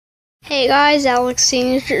Hey guys, Alex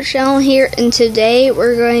Signature Channel here, and today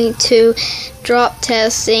we're going to drop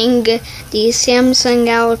testing the Samsung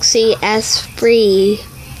Galaxy S3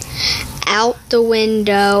 out the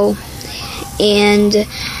window, and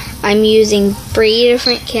I'm using 3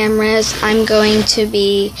 different cameras. I'm going to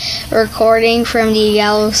be recording from the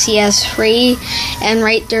Galaxy S3, and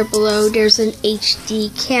right there below there's an HD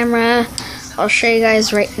camera. I'll show you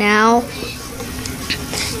guys right now.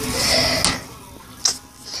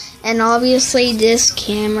 And obviously this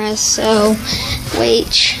camera, so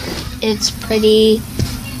wait, it's pretty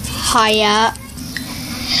high up.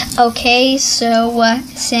 Okay, so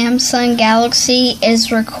Samsung Galaxy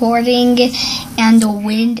is recording and the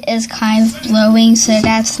wind is kind of blowing, so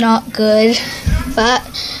that's not good. But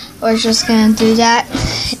we're just gonna do that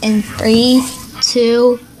in 3,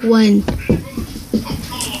 2, 1.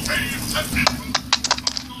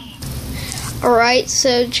 Alright,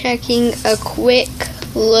 so checking a quick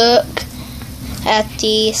look at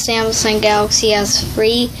the Samsung Galaxy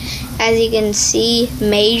S3. As you can see,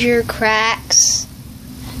 major cracks.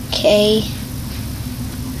 Okay,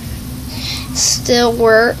 still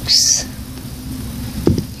works.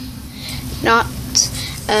 Not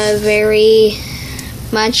very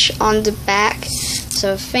much on the back.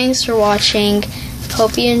 So thanks for watching.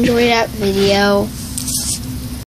 Hope you enjoyed that video.